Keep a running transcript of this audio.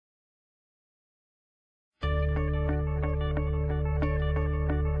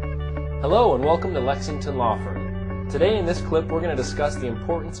Hello and welcome to Lexington Law Firm. Today in this clip we're going to discuss the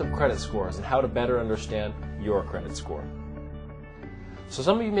importance of credit scores and how to better understand your credit score. So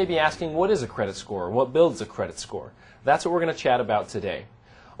some of you may be asking, what is a credit score? What builds a credit score? That's what we're going to chat about today.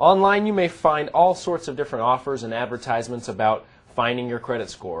 Online you may find all sorts of different offers and advertisements about finding your credit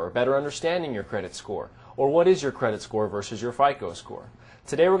score or better understanding your credit score, or what is your credit score versus your FICO score.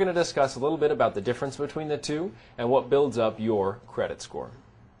 Today we're going to discuss a little bit about the difference between the two and what builds up your credit score.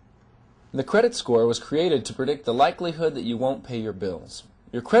 The credit score was created to predict the likelihood that you won't pay your bills.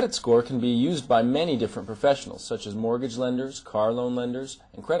 Your credit score can be used by many different professionals, such as mortgage lenders, car loan lenders,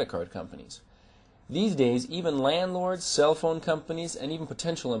 and credit card companies. These days, even landlords, cell phone companies, and even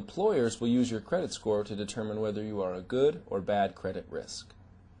potential employers will use your credit score to determine whether you are a good or bad credit risk.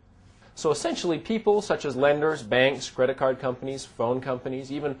 So essentially, people such as lenders, banks, credit card companies, phone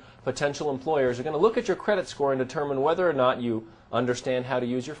companies, even potential employers are going to look at your credit score and determine whether or not you understand how to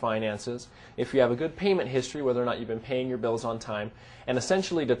use your finances, if you have a good payment history, whether or not you've been paying your bills on time, and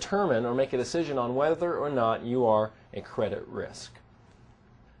essentially determine or make a decision on whether or not you are a credit risk.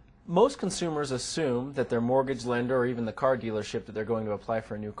 Most consumers assume that their mortgage lender or even the car dealership that they're going to apply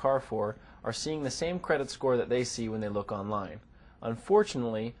for a new car for are seeing the same credit score that they see when they look online.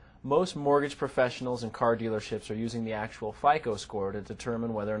 Unfortunately, most mortgage professionals and car dealerships are using the actual FICO score to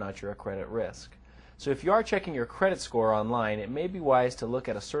determine whether or not you're a credit risk. So if you are checking your credit score online, it may be wise to look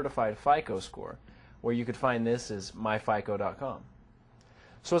at a certified FICO score, where you could find this is myfico.com.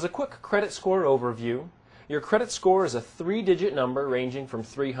 So as a quick credit score overview, your credit score is a 3-digit number ranging from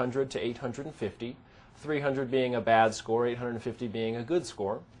 300 to 850, 300 being a bad score, 850 being a good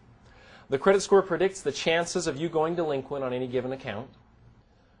score. The credit score predicts the chances of you going delinquent on any given account.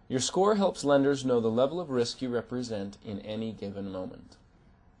 Your score helps lenders know the level of risk you represent in any given moment.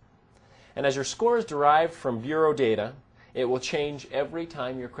 And as your score is derived from bureau data, it will change every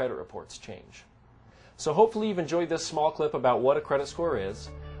time your credit reports change. So hopefully you've enjoyed this small clip about what a credit score is.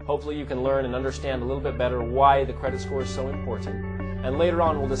 Hopefully you can learn and understand a little bit better why the credit score is so important. And later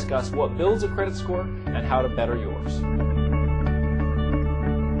on we'll discuss what builds a credit score and how to better yours.